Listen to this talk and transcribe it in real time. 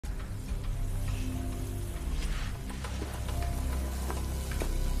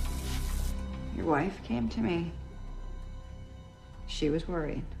Your wife came to me. She was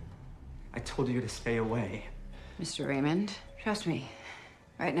worried. I told you to stay away. Mr. Raymond, trust me.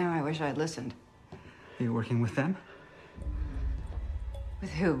 Right now, I wish I'd listened. Are you working with them?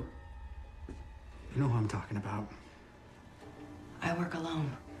 With who? You know who I'm talking about. I work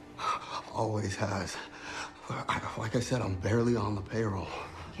alone. Always has. Like I said, I'm barely on the payroll.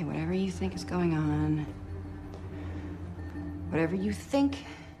 Okay, whatever you think is going on, whatever you think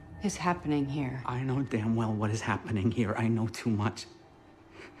is happening here. I know damn well what is happening here. I know too much.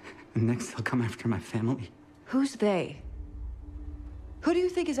 And next they'll come after my family. Who's they? Who do you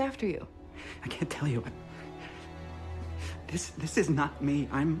think is after you? I can't tell you. This is not me.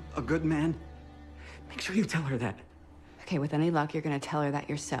 I'm a good man. Make sure you tell her that. Okay, with any luck, you're gonna tell her that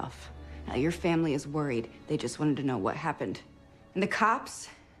yourself. Now, your family is worried. They just wanted to know what happened. And the cops,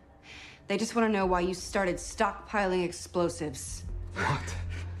 they just want to know why you started stockpiling explosives. What?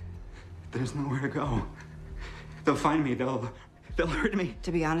 There's nowhere to go. They'll find me. They'll hurt me.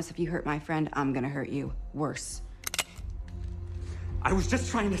 To be honest, if you hurt my friend, I'm gonna hurt you. Worse. I was just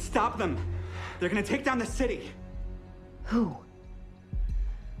trying to stop them. They're gonna take down the city. Who?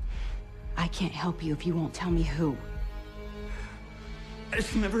 I can't help you if you won't tell me who. I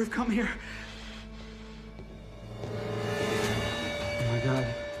should never have come here. Oh my God,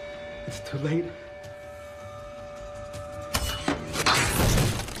 it's too late.